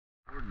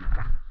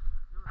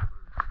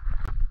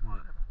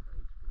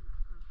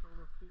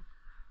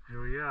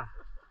Hell yeah.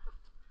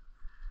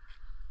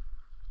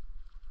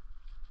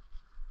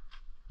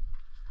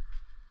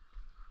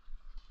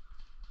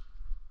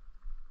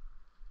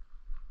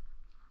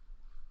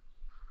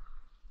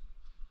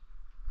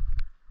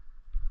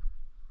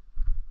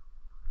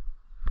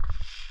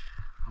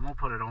 I'm gonna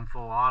put it on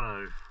full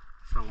auto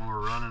so when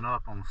we're running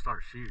up, I'm gonna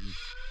start shooting.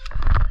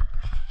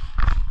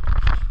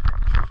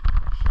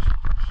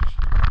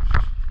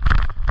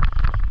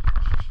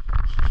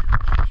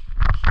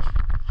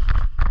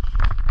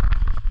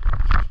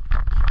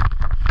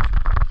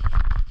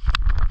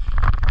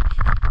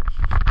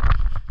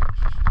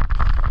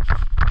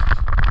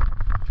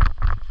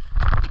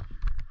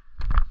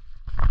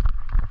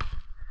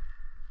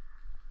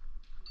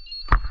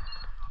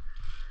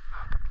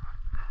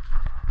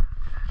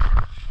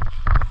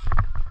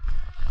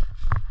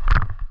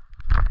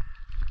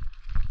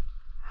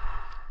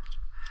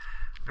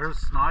 There's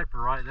a sniper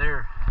right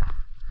there.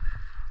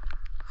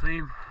 See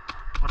him?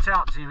 Watch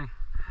out, Jimmy.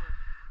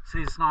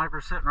 See the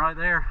sniper sitting right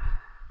there?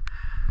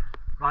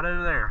 Right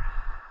over there.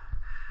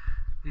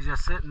 He's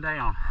just sitting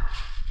down.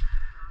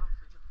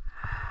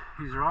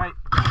 He's right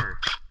there.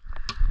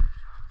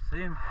 See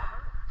him?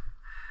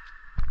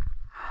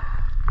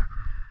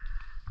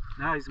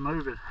 Now he's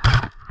moving.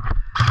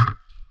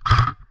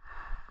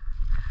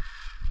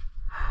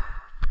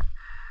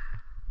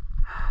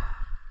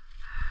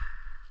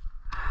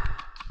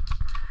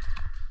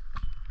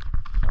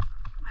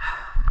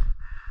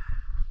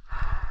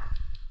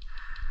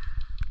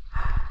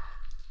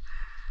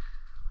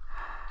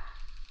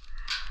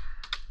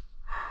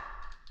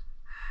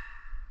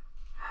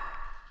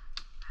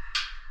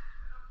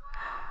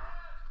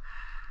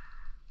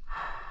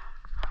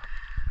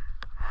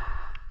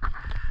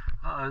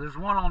 There's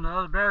one on the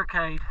other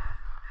barricade.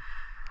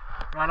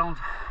 Right on.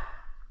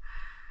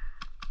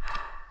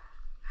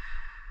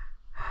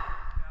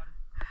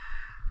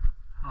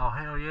 Oh,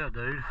 hell yeah,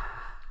 dude.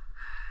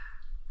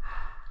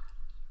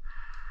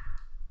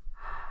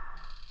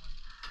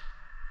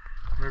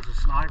 There's a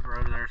sniper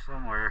over there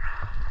somewhere.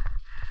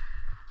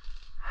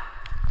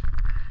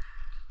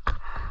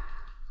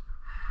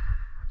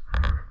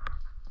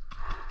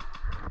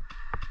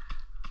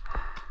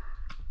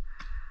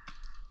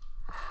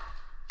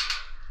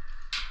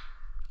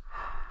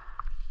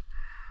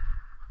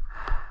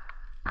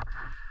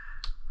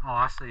 Oh,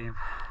 I see him.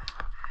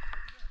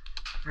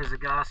 There's a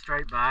guy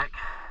straight back.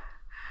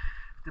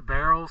 The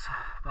barrels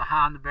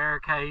behind the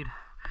barricade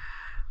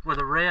with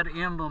a red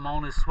emblem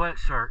on his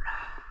sweatshirt.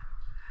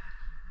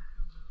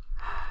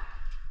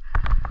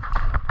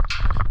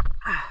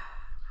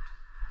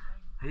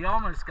 He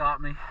almost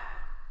got me.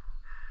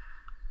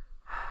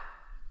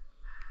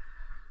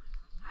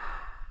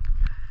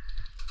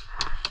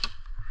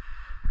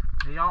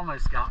 He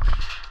almost got me.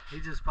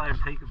 He's just playing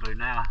peekaboo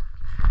now.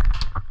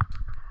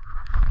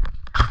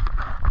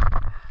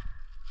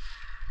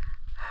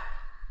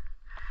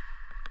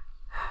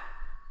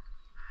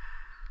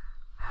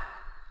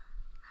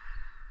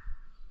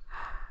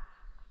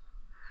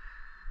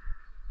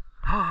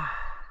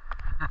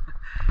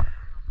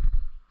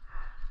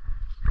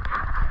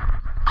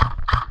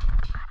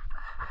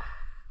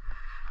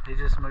 He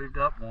just moved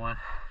up one.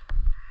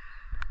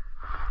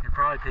 He'll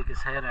probably peek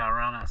his head out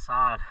around that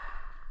side.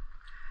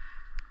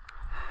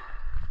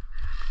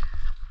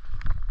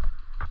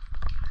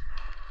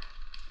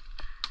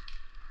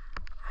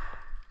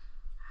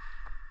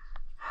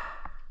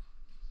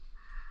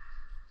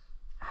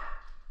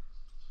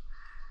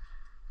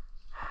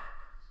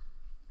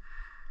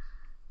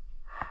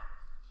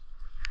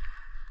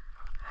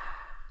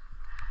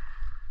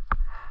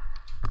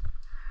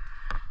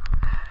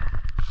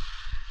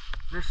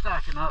 They're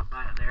stacking up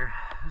back there.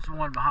 There's the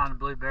one behind the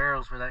blue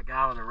barrels where that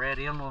guy with the red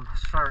emblem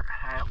shirt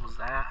hat was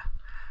at.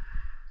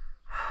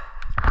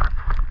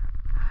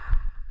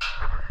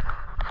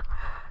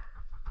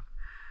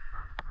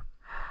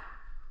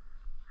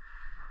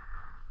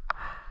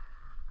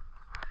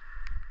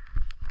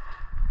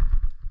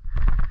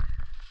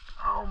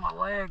 Oh, my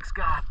legs,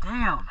 god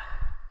damn.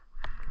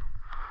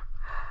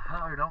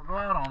 Oh, don't go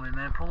out on me,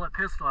 man. Pull that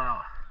pistol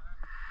out.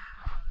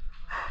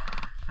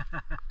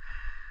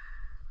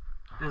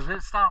 Does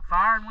it stop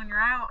firing when you're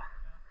out?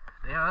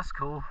 Yeah, that's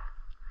cool.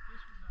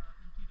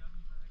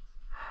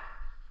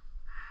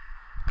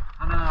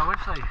 I know, I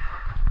wish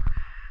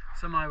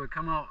somebody would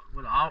come up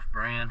with an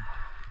off-brand.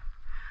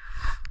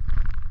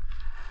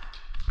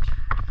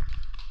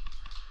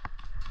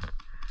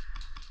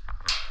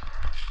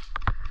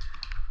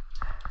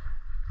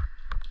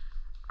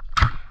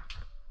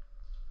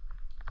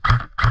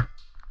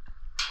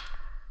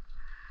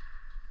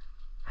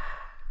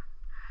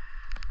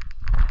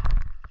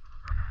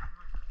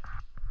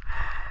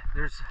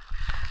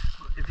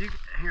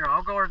 Here,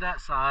 I'll guard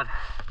that side.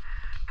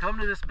 Come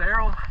to this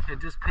barrel and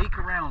just peek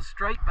around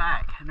straight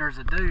back, and there's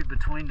a dude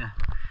between the...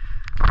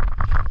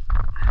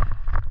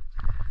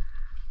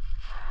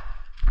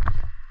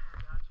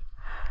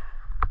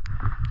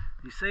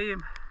 You see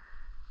him?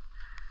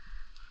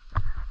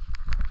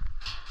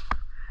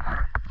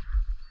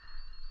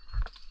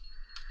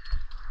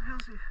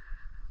 What's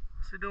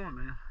he doing,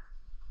 man?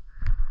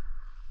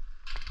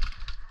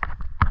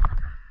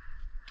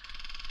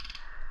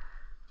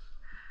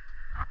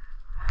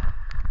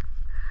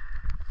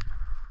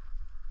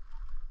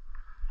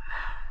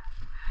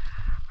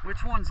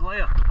 Which one's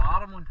left? The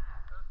bottom one?